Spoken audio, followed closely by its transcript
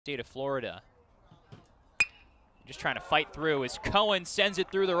State of Florida. Just trying to fight through as Cohen sends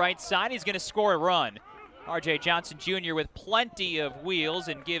it through the right side. He's going to score a run. R.J. Johnson Jr. with plenty of wheels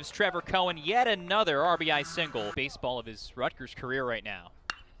and gives Trevor Cohen yet another RBI single. Baseball of his Rutgers career right now.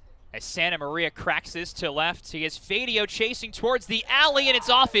 As Santa Maria cracks this to left, he has Fadio chasing towards the alley, and it's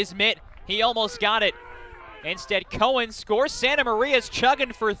off his mitt. He almost got it. Instead, Cohen scores. Santa Maria's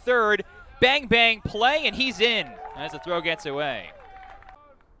chugging for third. Bang, bang, play, and he's in as the throw gets away.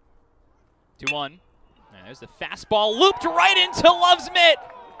 2-1. And there's the fastball looped right into Love's mitt.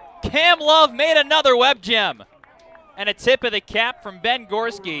 Cam Love made another web gem. And a tip of the cap from Ben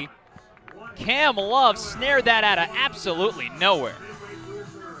Gorski. Cam Love snared that out of absolutely nowhere.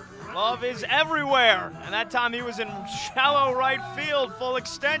 Love is everywhere, and that time he was in shallow right field, full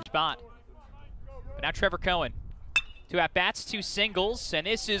extension. Spot. But now Trevor Cohen. 2 at-bats, 2 singles, and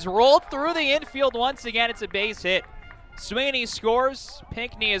this is rolled through the infield once again. It's a base hit. Sweeney scores.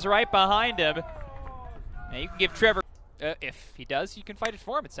 Pinckney is right behind him. Now you can give Trevor, if he does, you can fight it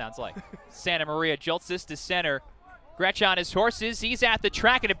for him, it sounds like. Santa Maria jolts this to center. Gretsch on his horses. He's at the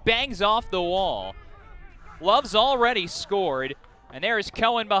track, and it bangs off the wall. Love's already scored, and there is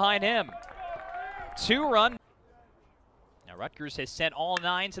Cohen behind him. 2-run. Now Rutgers has sent all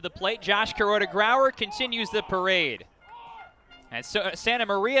 9 to the plate. Josh Kuroda-Grauer continues the parade. And so Santa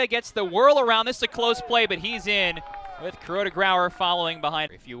Maria gets the whirl around. This is a close play, but he's in with Kuroda-Grauer following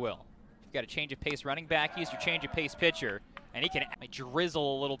behind, if you will. You've got a change of pace running back. He's your change of pace pitcher, and he can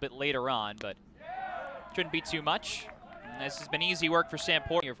drizzle a little bit later on, but shouldn't be too much. And this has been easy work for Sam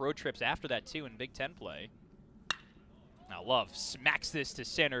Porter. You have road trips after that, too, in Big Ten play. Now Love smacks this to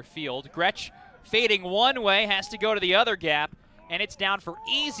center field. Gretsch fading one way, has to go to the other gap, and it's down for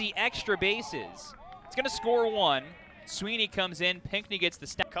easy extra bases. It's going to score 1. Sweeney comes in. Pinckney gets the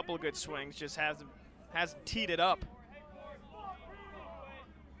stop. Couple of good swings, just hasn't teed it up.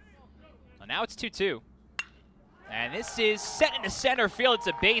 Well, now it's 2-2. And this is set into center field. It's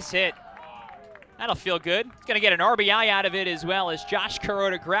a base hit. That'll feel good. It's going to get an RBI out of it as well as Josh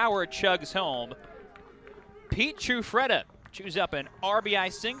Kuroda-Grauer chugs home. Pete Trufretta chews up an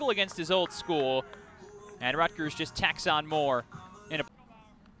RBI single against his old school. And Rutgers just tacks on more.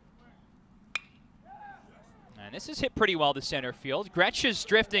 And this is hit pretty well to center field. Gretsch is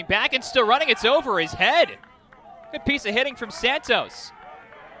drifting back and still running. It's over his head. Good piece of hitting from Santos.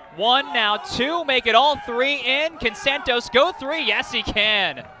 1, now 2, make it all 3 in. Can Santos go 3? Yes, he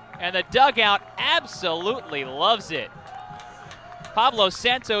can. And the dugout absolutely loves it. Pablo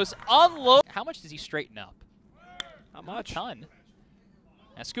Santos unloads. How much does he straighten up? Not much. A ton.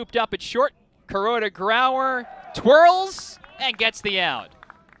 Now scooped up at short. Kuroda-Grauer twirls and gets the out.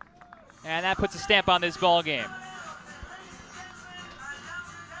 And that puts a stamp on this ball game.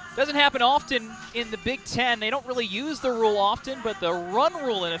 Doesn't happen often in the Big Ten. They don't really use the rule often, but the run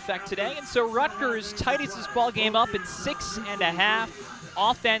rule in effect today. And so Rutgers tidies this ball game up in 6.5.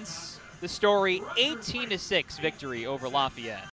 Offense, the story, 18-6 victory over Lafayette.